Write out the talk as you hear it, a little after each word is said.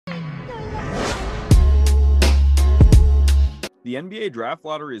The NBA draft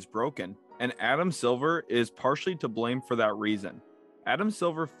lottery is broken, and Adam Silver is partially to blame for that reason. Adam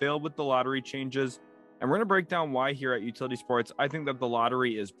Silver failed with the lottery changes, and we're going to break down why here at Utility Sports. I think that the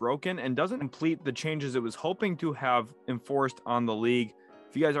lottery is broken and doesn't complete the changes it was hoping to have enforced on the league.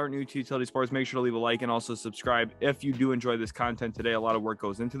 If you guys aren't new to Utility Sports, make sure to leave a like and also subscribe if you do enjoy this content today. A lot of work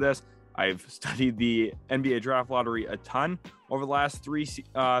goes into this. I've studied the NBA draft lottery a ton over the last three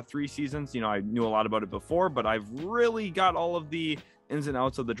seasons. You know, I knew a lot about it before, but I've really got all of the ins and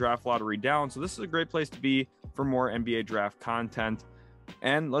outs of the draft lottery down. So this is a great place to be for more NBA draft content.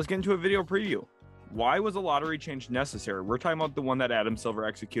 And let's get into a video preview. Why was a lottery change necessary? We're talking about the one that Adam Silver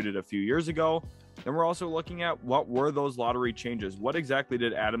executed a few years ago. Then we're also looking at what were those lottery changes? What exactly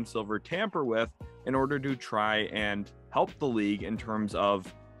did Adam Silver tamper with in order to try and help the league in terms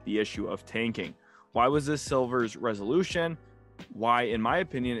of the issue of tanking? Why was this Silver's resolution? Why, in my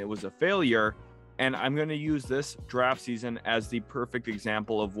opinion, it was a failure? And I'm going to use this draft season as the perfect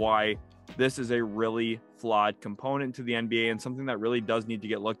example of why this is a really flawed component to the NBA and something that really does need to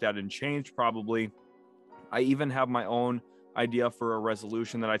get looked at and changed probably. I even have my own idea for a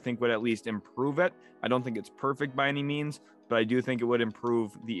resolution that I think would at least improve it. I don't think it's perfect by any means, but I do think it would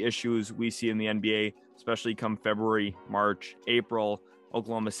improve the issues we see in the NBA, especially come February, March, April.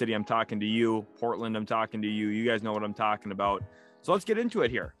 Oklahoma City, I'm talking to you. Portland, I'm talking to you. You guys know what I'm talking about. So let's get into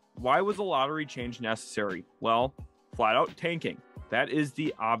it here. Why was a lottery change necessary? Well, flat out tanking. That is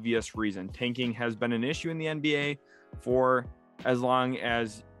the obvious reason. Tanking has been an issue in the NBA for as long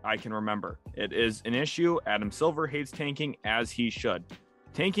as I can remember. It is an issue. Adam Silver hates tanking, as he should.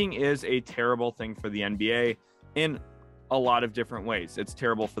 Tanking is a terrible thing for the NBA in a lot of different ways. It's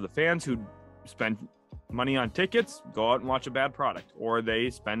terrible for the fans who spend money on tickets, go out and watch a bad product, or they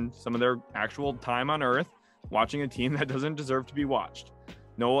spend some of their actual time on earth watching a team that doesn't deserve to be watched.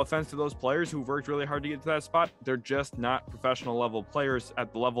 No offense to those players who've worked really hard to get to that spot. They're just not professional level players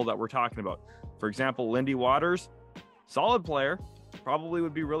at the level that we're talking about. For example, Lindy Waters, solid player, probably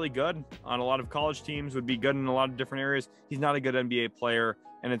would be really good on a lot of college teams, would be good in a lot of different areas. He's not a good NBA player,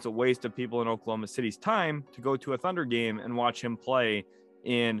 and it's a waste of people in Oklahoma City's time to go to a Thunder game and watch him play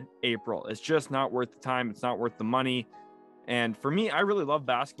in April. It's just not worth the time. It's not worth the money. And for me, I really love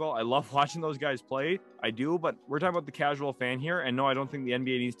basketball. I love watching those guys play. I do, but we're talking about the casual fan here. And no, I don't think the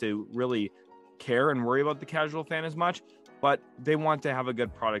NBA needs to really care and worry about the casual fan as much, but they want to have a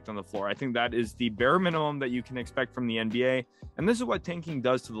good product on the floor. I think that is the bare minimum that you can expect from the NBA. And this is what tanking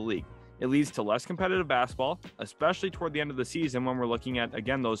does to the league. It leads to less competitive basketball, especially toward the end of the season when we're looking at,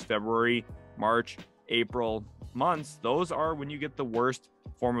 again, those February, March, April months. Those are when you get the worst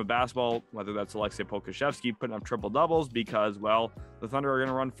form of basketball, whether that's Alexei Pokusevski putting up triple doubles because, well, the Thunder are going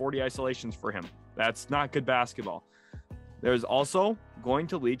to run 40 isolations for him. That's not good basketball. There's also going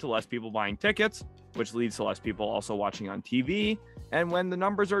to lead to less people buying tickets, which leads to less people also watching on TV. And when the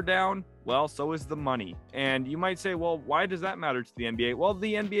numbers are down, well, so is the money. And you might say, well, why does that matter to the NBA? Well,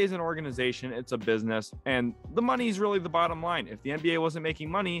 the NBA is an organization, it's a business, and the money is really the bottom line. If the NBA wasn't making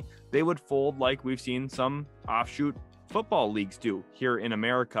money, they would fold like we've seen some offshoot football leagues do here in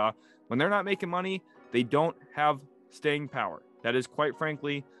America. When they're not making money, they don't have staying power. That is quite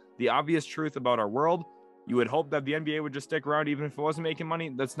frankly the obvious truth about our world. You would hope that the NBA would just stick around even if it wasn't making money.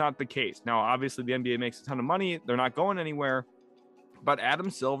 That's not the case. Now, obviously, the NBA makes a ton of money. They're not going anywhere. But Adam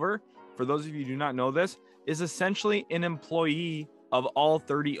Silver, for those of you who do not know this, is essentially an employee of all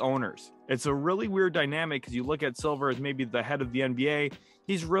 30 owners. It's a really weird dynamic because you look at Silver as maybe the head of the NBA.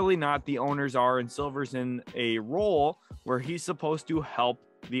 He's really not. The owners are, and Silver's in a role where he's supposed to help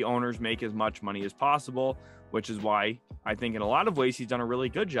the owners make as much money as possible, which is why I think in a lot of ways he's done a really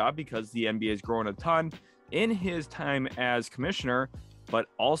good job because the NBA has grown a ton in his time as commissioner, but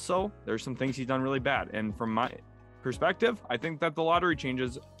also there's some things he's done really bad. And from my perspective, I think that the lottery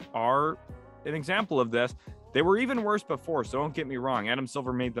changes are an example of this. They were even worse before, so don't get me wrong. Adam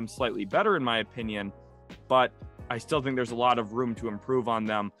Silver made them slightly better in my opinion, but I still think there's a lot of room to improve on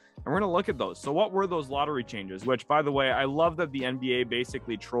them. And we're going to look at those. So what were those lottery changes? Which, by the way, I love that the NBA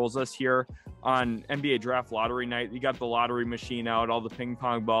basically trolls us here on NBA draft lottery night. You got the lottery machine out, all the ping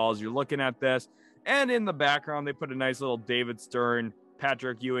pong balls. You're looking at this. And in the background, they put a nice little David Stern,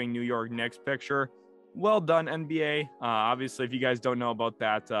 Patrick Ewing, New York Knicks picture. Well done, NBA. Obviously, if you guys don't know about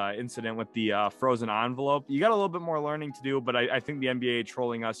that incident with the frozen envelope, you got a little bit more learning to do, but I think the NBA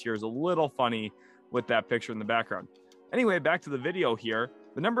trolling us here is a little funny with that picture in the background. Anyway, back to the video here.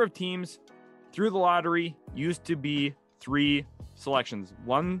 The number of teams through the lottery used to be 3 selections,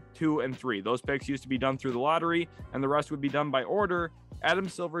 1, 2, and 3. Those picks used to be done through the lottery, and the rest would be done by order. Adam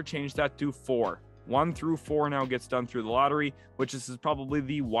Silver changed that to 4. 1 through 4 now gets done through the lottery, which is probably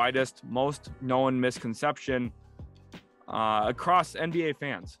the widest, most known misconception across NBA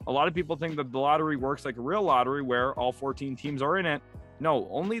fans. A lot of people think that the lottery works like a real lottery where all 14 teams are in it. No,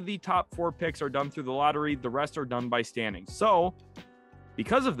 only the top 4 picks are done through the lottery. The rest are done by standings. So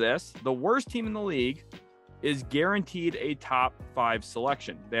because of this, the worst team in the league is guaranteed a top 5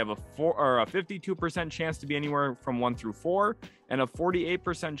 selection. They have a 52% chance to be anywhere from 1 through 4 and a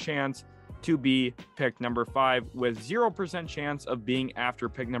 48% chance to be pick number 5 with 0% chance of being after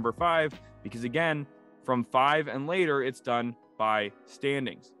pick number 5, because again, from 5 and later, it's done by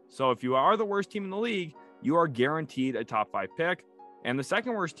standings. So if you are the worst team in the league, you are guaranteed a top 5 pick, and the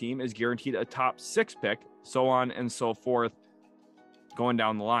second worst team is guaranteed a top 6 pick, so on and so forth, going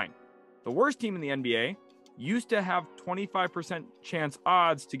down the line. The worst team in the NBA used to have 25% chance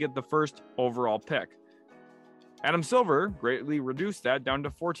odds to get the first overall pick. Adam Silver greatly reduced that down to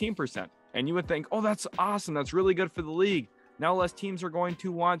 14%. And you would think, oh, that's awesome. That's really good for the league. Now less teams are going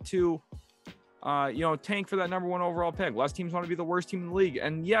to want to, tank for that number 1 overall pick. Less teams want to be the worst team in the league.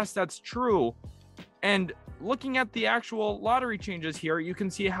 And yes, that's true. And looking at the actual lottery changes here, you can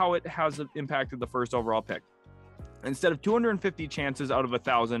see how it has impacted the first overall pick. Instead of 250 chances out of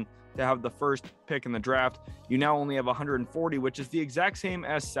 1,000 to have the first pick in the draft, you now only have 140, which is the exact same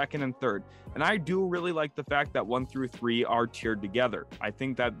as second and third. And I do really like the fact that 1 through 3 are tiered together. I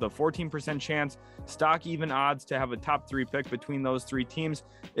think that the 14% chance, stock even odds to have a top 3 pick between those 3 teams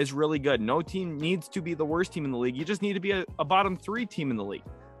is really good. No team needs to be the worst team in the league. You just need to be a bottom 3 team in the league,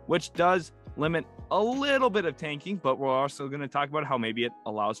 which does limit a little bit of tanking, but we're also going to talk about how maybe it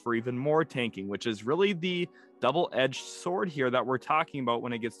allows for even more tanking, which is really the double-edged sword here that we're talking about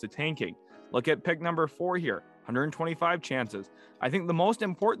when it gets to tanking. Look at pick number 4 here, 125 chances. I think the most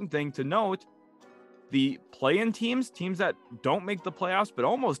important thing to note, the play-in teams that don't make the playoffs but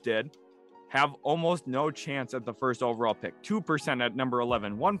almost did, have almost no chance at the first overall pick. 2% at number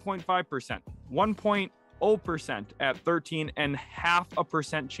 11, 1.5%, 1.0% at 13, and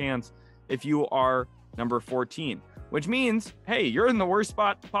 0.5% chance if you are number 14, which means, hey, you're in the worst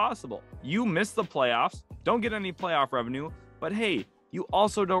spot possible. You miss the playoffs, don't get any playoff revenue, but hey, you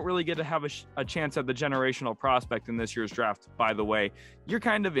also don't really get to have a chance at the generational prospect in this year's draft. By the way, you're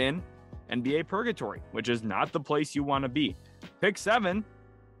kind of in NBA purgatory, which is not the place you want to be. Pick 7,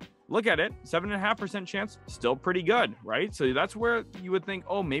 look at it, 7.5% chance, still pretty good, right? So that's where you would think,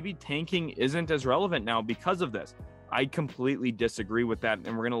 oh, maybe tanking isn't as relevant now because of this. I completely disagree with that,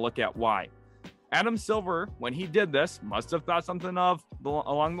 and we're going to look at why. Adam Silver, when he did this, must have thought something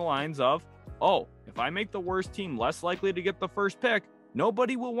along the lines of, oh, if I make the worst team less likely to get the first pick,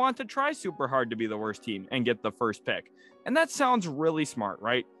 nobody will want to try super hard to be the worst team and get the first pick. And that sounds really smart,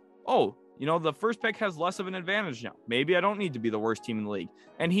 right? Oh, the first pick has less of an advantage now. Maybe I don't need to be the worst team in the league.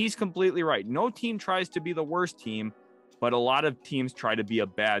 And he's completely right. No team tries to be the worst team, but a lot of teams try to be a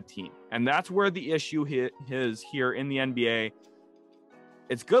bad team. And that's where the issue is here in the NBA.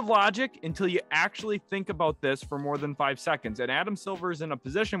 It's good logic until you actually think about this for more than 5 seconds. And Adam Silver is in a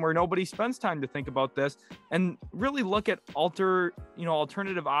position where nobody spends time to think about this and really look at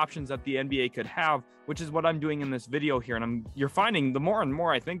alternative options that the NBA could have, which is what I'm doing in this video here. And you're finding the more and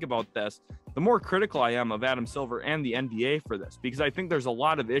more I think about this, the more critical I am of Adam Silver and the NBA for this, because I think there's a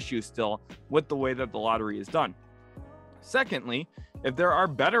lot of issues still with the way that the lottery is done. Secondly, if there are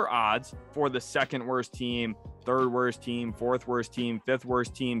better odds for the second worst team, third worst team, fourth worst team, fifth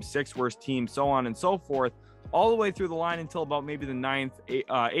worst team, sixth worst team, so on and so forth, all the way through the line until about maybe the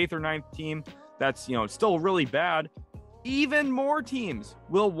eighth or ninth team, that's still really bad, even more teams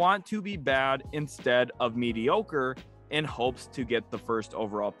will want to be bad instead of mediocre in hopes to get the first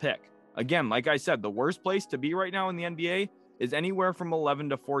overall pick. Again, like I said, the worst place to be right now in the NBA is anywhere from 11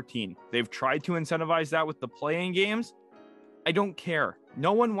 to 14. They've tried to incentivize that with the play-in games. I don't care.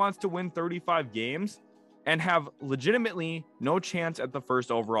 No one wants to win 35 games and have legitimately no chance at the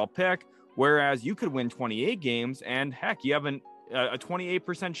first overall pick, whereas you could win 28 games and heck, you have a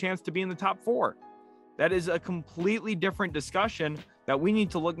 28% chance to be in the top 4. That is a completely different discussion that we need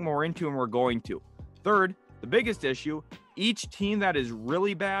to look more into, and we're going to. Third, the biggest issue, each team that is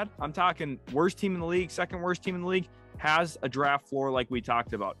really bad, I'm talking worst team in the league, second worst team in the league, has a draft floor like we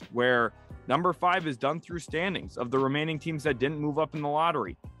talked about, where number 5 is done through standings of the remaining teams that didn't move up in the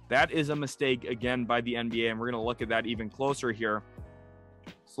lottery. That is a mistake, again, by the NBA, and we're going to look at that even closer here.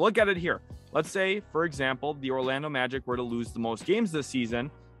 So look at it here. Let's say, for example, the Orlando Magic were to lose the most games this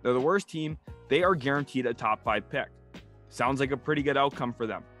season. They're the worst team. They are guaranteed a top 5 pick. Sounds like a pretty good outcome for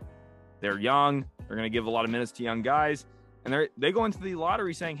them. They're young. They're going to give a lot of minutes to young guys. And they go into the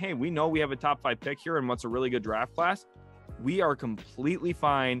lottery saying, hey, we know we have a top 5 pick here and what's a really good draft class. We are completely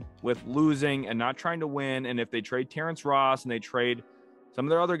fine with losing and not trying to win. And if they trade Terrence Ross and they trade some of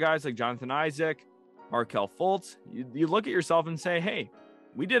their other guys like Jonathan Isaac, Markelle Fultz, you look at yourself and say, hey,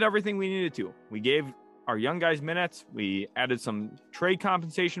 we did everything we needed to. We gave our young guys minutes. We added some trade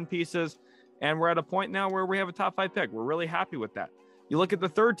compensation pieces, and we're at a point now where we have a top 5 pick. We're really happy with that. You look at the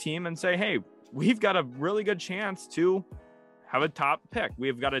third team and say, hey, we've got a really good chance to have a top pick.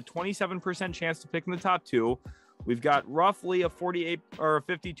 We've got a 27% chance to pick in the top 2. We've got roughly a 48 or a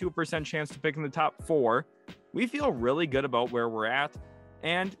 52% chance to pick in the top 4. We feel really good about where we're at.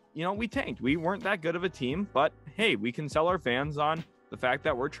 And, we tanked. We weren't that good of a team, but hey, we can sell our fans on the fact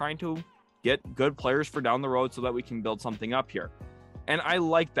that we're trying to get good players for down the road so that we can build something up here. And I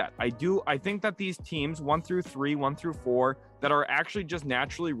like that. I think that these teams 1 through 3, 1 through 4 that are actually just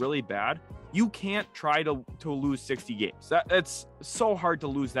naturally really bad, you can't try to lose 60 games. It's so hard to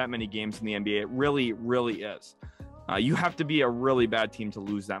lose that many games in the NBA. It really, really is. You have to be a really bad team to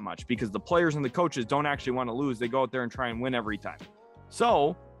lose that much because the players and the coaches don't actually want to lose. They go out there and try and win every time.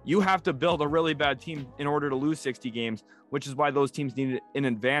 So you have to build a really bad team in order to lose 60 games, which is why those teams need an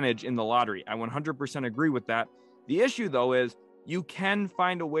advantage in the lottery. I 100% agree with that. The issue, though, is you can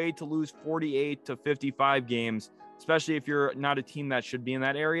find a way to lose 48 to 55 games, especially if you're not a team that should be in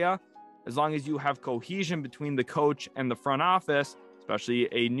that area. As long as you have cohesion between the coach and the front office, especially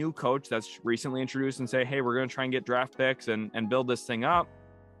a new coach that's recently introduced and say, hey, we're going to try and get draft picks and build this thing up.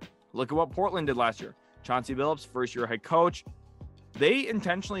 Look at what Portland did last year. Chauncey Billups, first-year head coach. They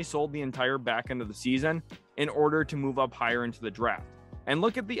intentionally sold the entire back end of the season in order to move up higher into the draft. And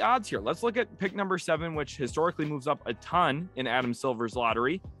look at the odds here. Let's look at pick number 7, which historically moves up a ton in Adam Silver's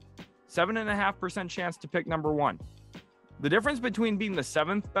lottery. 7.5% chance to pick number 1. The difference between being the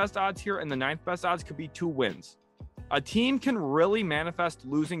 7th best odds here and the 9th best odds could be 2 wins. A team can really manifest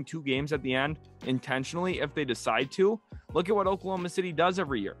losing 2 games at the end intentionally if they decide to. Look at what Oklahoma City does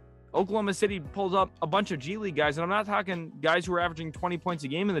every year. Oklahoma City pulls up a bunch of G League guys, and I'm not talking guys who are averaging 20 points a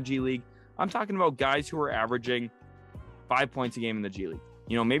game in the G League. I'm talking about guys who are averaging 5 points a game in the G League.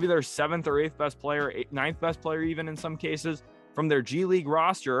 Maybe their 7th or 8th best player, 9th best player even in some cases, from their G League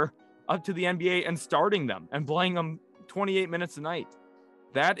roster up to the NBA and starting them and playing them 28 minutes a night.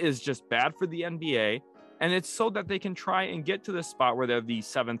 That is just bad for the NBA, and it's so that they can try and get to this spot where they're the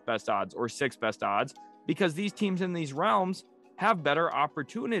 7th best odds or 6th best odds, because these teams in these realms have better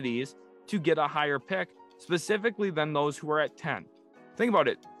opportunities to get a higher pick, specifically than those who are at 10. Think about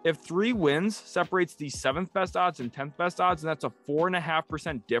it. If 3 wins separates the 7th best odds and 10th best odds, and that's a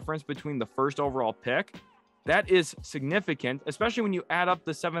 4.5% difference between the first overall pick, that is significant, especially when you add up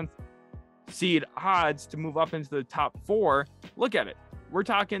the 7th seed odds to move up into the top 4. Look at it. We're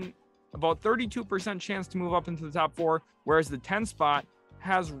talking about 32% chance to move up into the top 4, whereas the 10th spot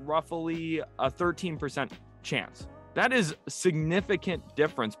has roughly a 13% chance. That is a significant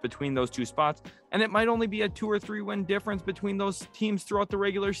difference between those 2 spots, and it might only be a 2 or 3 win difference between those teams throughout the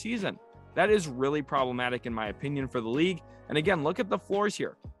regular season. That is really problematic in my opinion for the league. And again, look at the floors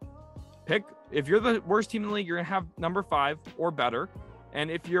here. If you're the worst team in the league, you're going to have number 5 or better.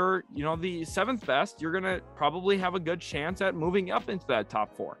 And if you're, the 7th best, you're going to probably have a good chance at moving up into that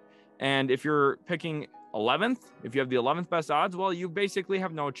top 4. And if you're picking 11th, if you have the 11th best odds, well, you basically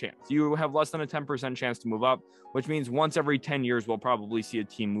have no chance. You have less than a 10% chance to move up, which means once every 10 years, we'll probably see a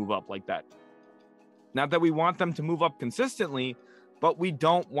team move up like that. Not that we want them to move up consistently, but we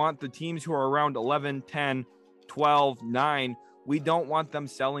don't want the teams who are around 11, 10, 12, 9. We don't want them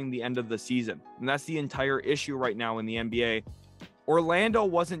selling the end of the season. And that's the entire issue right now in the NBA. Orlando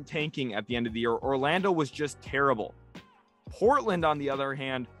wasn't tanking at the end of the year. Orlando was just terrible. Portland, on the other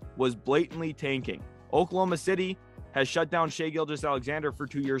hand, was blatantly tanking. Oklahoma City has shut down Shai Gilgeous-Alexander for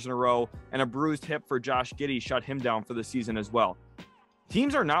 2 years in a row, and a bruised hip for Josh Giddey shut him down for the season as well.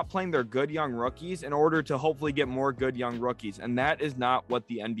 Teams are not playing their good young rookies in order to hopefully get more good young rookies, and that is not what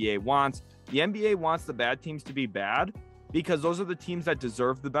the NBA wants. The NBA wants the bad teams to be bad because those are the teams that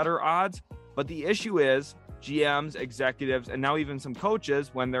deserve the better odds, but the issue is GMs, executives, and now even some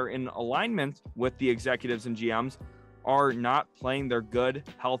coaches, when they're in alignment with the executives and GMs, are not playing their good,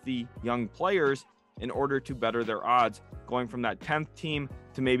 healthy young players in order to better their odds, going from that 10th team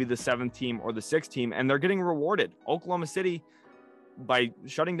to maybe the 7th team or the 6th team, and they're getting rewarded. Oklahoma City, by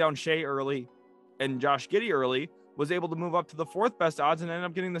shutting down Shai early and Josh Giddey early, was able to move up to the 4th best odds and end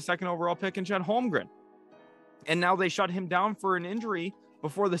up getting the 2nd overall pick in Chet Holmgren. And now they shut him down for an injury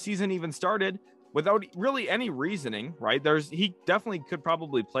before the season even started without really any reasoning, right? He definitely could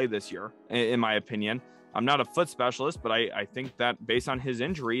probably play this year, in my opinion. I'm not a foot specialist, but I think that based on his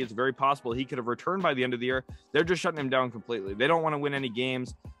injury, it's very possible he could have returned by the end of the year. They're just shutting him down completely. They don't want to win any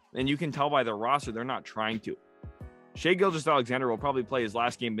games, and you can tell by their roster they're not trying to. Shai Gilgeous-Alexander will probably play his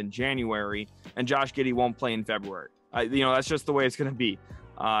last game in January, and Josh Giddey won't play in February. That's just the way it's going to be.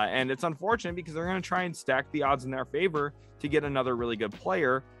 And it's unfortunate because they're going to try and stack the odds in their favor to get another really good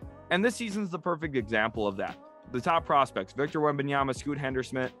player. And this season's the perfect example of that. The top prospects: Victor Wembanyama, Scoot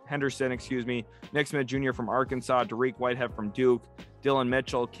Henderson, Nick Smith Jr. from Arkansas, Dariq Whitehead from Duke, Dylan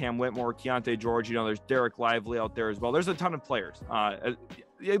Mitchell, Cam Whitmore, Keontae George. There's Dereck Lively out there as well. There's a ton of players.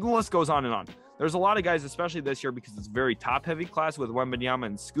 The list goes on and on. There's a lot of guys, especially this year, because it's a very top-heavy class with Wembanyama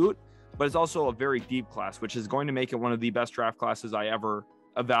and Scoot, but it's also a very deep class, which is going to make it one of the best draft classes I ever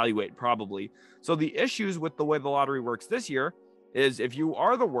evaluate, probably. So the issues with the way the lottery works this year is if you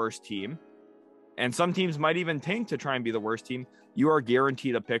are the worst team, and some teams might even tank to try and be the worst team, you are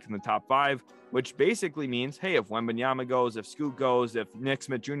guaranteed a pick in the top 5, which basically means, hey, if Wembanyama goes, if Scoot goes, if Nick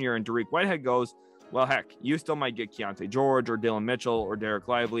Smith Jr. and Dariq Whitehead goes, well, heck, you still might get Keontae George or Dylan Mitchell or Dereck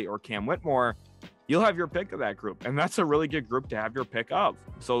Lively or Cam Whitmore. You'll have your pick of that group, and that's a really good group to have your pick of.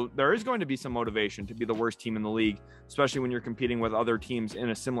 So there is going to be some motivation to be the worst team in the league, especially when you're competing with other teams in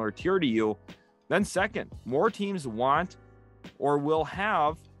a similar tier to you. Then second, more teams want or will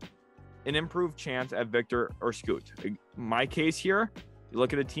have an improved chance at Victor or Scoot. My case here, you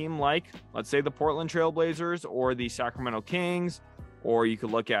look at a team like, let's say, the Portland Trailblazers or the Sacramento Kings, or you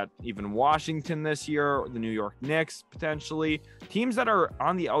could look at even Washington this year, or the New York Knicks, potentially. Teams that are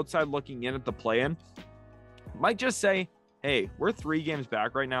on the outside looking in at the play-in might just say, hey, we're 3 games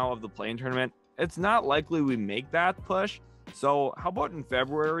back right now of the play-in tournament. It's not likely we make that push. So how about in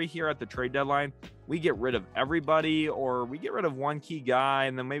February here at the trade deadline, we get rid of everybody, or we get rid of one key guy,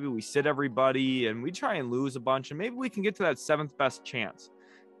 and then maybe we sit everybody and we try and lose a bunch, and maybe we can get to that 7th best chance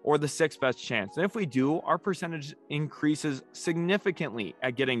or the 6th best chance. And if we do, our percentage increases significantly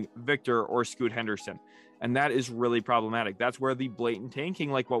at getting Victor or Scoot Henderson. And that is really problematic. That's where the blatant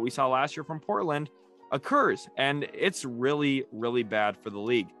tanking, like what we saw last year from Portland, occurs. And it's really, really bad for the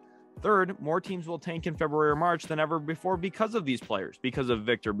league. Third, more teams will tank in February or March than ever before because of these players, because of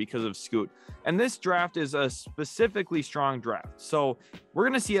Victor, because of Scoot. And this draft is a specifically strong draft. So we're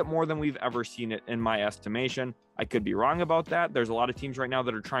going to see it more than we've ever seen it, in my estimation. I could be wrong about that. There's a lot of teams right now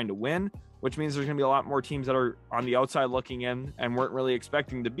that are trying to win, which means there's going to be a lot more teams that are on the outside looking in and weren't really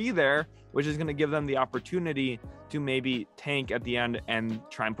expecting to be there, which is going to give them the opportunity to maybe tank at the end and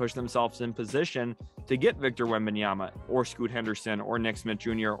try and push themselves in position to get Victor Wembanyama or Scoot Henderson or Nick Smith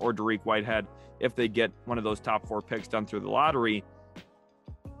Jr. or Dariq Whitehead if they get one of those top 4 picks done through the lottery.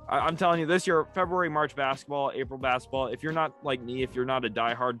 I'm telling you, this year, February, March basketball, April basketball, if you're not like me, if you're not a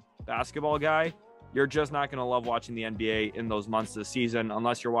diehard basketball guy, you're just not going to love watching the NBA in those months this season,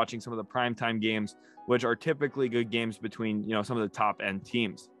 unless you're watching some of the primetime games, which are typically good games between, some of the top end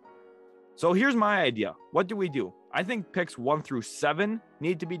teams. So here's my idea. What do we do? I think picks 1 through 7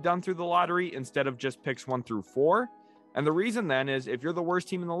 need to be done through the lottery instead of just picks 1 through 4. And the reason then is if you're the worst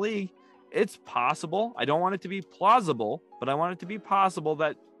team in the league, it's possible. I don't want it to be plausible, but I want it to be possible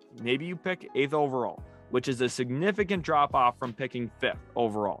that maybe you pick 8th overall, which is a significant drop off from picking 5th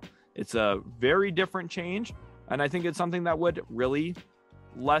overall. It's a very different change, and I think it's something that would really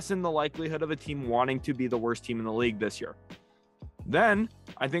lessen the likelihood of a team wanting to be the worst team in the league this year. Then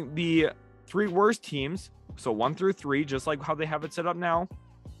I think the 3 worst teams, so 1 through 3, just like how they have it set up now,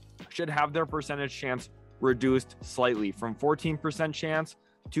 should have their percentage chance reduced slightly from 14% chance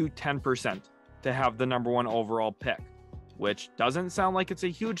to 10% to have the number 1 overall pick, which doesn't sound like it's a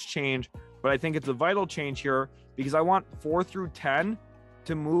huge change, but I think it's a vital change here because I want 4 through 10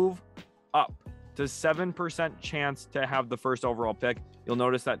 to move up to 7% chance to have the first overall pick. You'll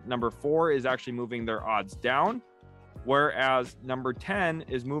notice that number 4 is actually moving their odds down, whereas number 10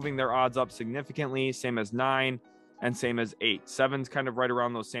 is moving their odds up significantly, same as 9 and same as 8. 7's kind of right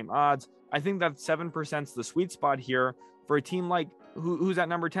around those same odds. I think that 7% is the sweet spot here for a team like who's at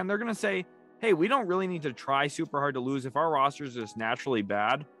number 10. They're going to say, hey, we don't really need to try super hard to lose. If our roster is just naturally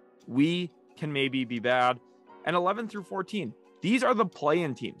bad, we can maybe be bad. And 11 through 14, these are the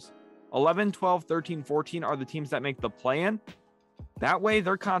play-in teams. 11, 12, 13, 14 are the teams that make the play-in. That way,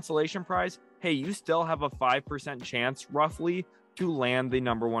 their consolation prize, hey, you still have a 5% chance, roughly, to land the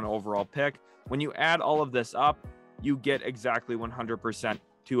number 1 overall pick. When you add all of this up, you get exactly 100%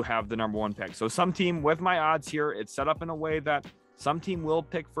 to have the number 1 pick. So some team, with my odds here, it's set up in a way that some team will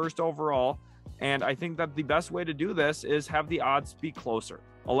pick first overall. And I think that the best way to do this is have the odds be closer.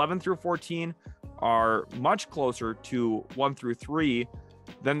 11 through 14 are much closer to 1 through 3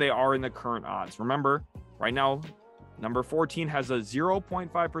 than they are in the current odds. Remember, right now, number 14 has a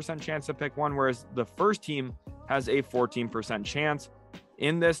 0.5% chance to pick 1, whereas the first team has a 14% chance.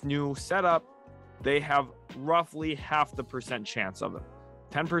 In this new setup, they have roughly half the percent chance of it.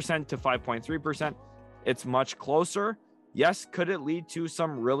 10% to 5.3%. It's much closer. Yes, could it lead to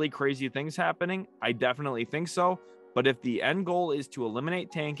some really crazy things happening? I definitely think so. But if the end goal is to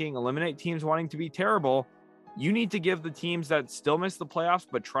eliminate tanking, eliminate teams wanting to be terrible, you need to give the teams that still missed the playoffs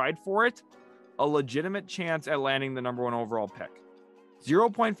but tried for it a legitimate chance at landing the number 1 overall pick.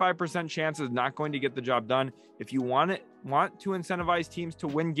 0.5% chance is not going to get the job done. If you want to incentivize teams to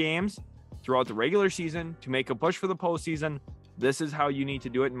win games throughout the regular season, to make a push for the postseason, this is how you need to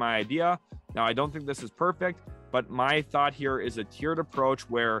do it in my idea. Now, I don't think this is perfect, but my thought here is a tiered approach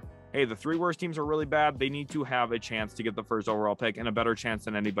where, hey, the 3 worst teams are really bad. They need to have a chance to get the first overall pick and a better chance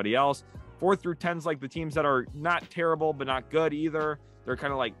than anybody else. 4 through 10's like the teams that are not terrible, but not good either. They're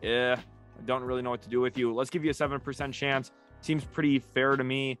kind of like, I don't really know what to do with you. Let's give you a 7% chance. Seems pretty fair to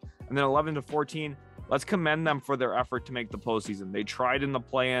me. And then 11 to 14, let's commend them for their effort to make the postseason. They tried in the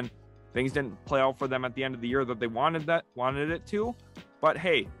play-in. Things didn't play out for them at the end of the year that they wanted it to. But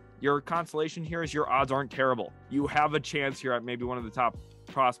hey, your consolation here is your odds aren't terrible. You have a chance here at maybe one of the top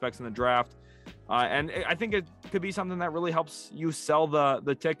prospects in the draft. And I think it could be something that really helps you sell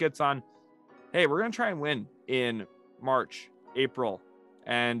the tickets on, hey, we're going to try and win in March, April.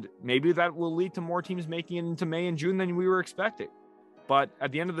 And maybe that will lead to more teams making it into May and June than we were expecting. But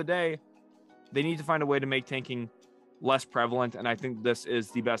at the end of the day, they need to find a way to make tanking less prevalent. And I think this is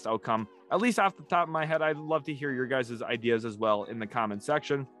the best outcome, at least off the top of my head. I'd love to hear your guys' ideas as well in the comment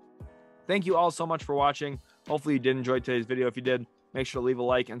section. Thank you all so much for watching. Hopefully you did enjoy today's video. If you did, make sure to leave a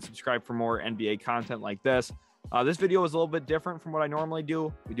like and subscribe for more NBA content like this. This video is a little bit different from what I normally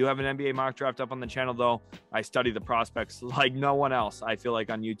do. We do have an NBA mock draft up on the channel, though. I study the prospects like no one else, I feel like,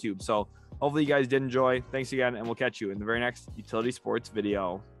 on YouTube. So hopefully you guys did enjoy. Thanks again, and we'll catch you in the very next Utility Sports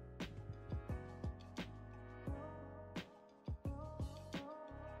video.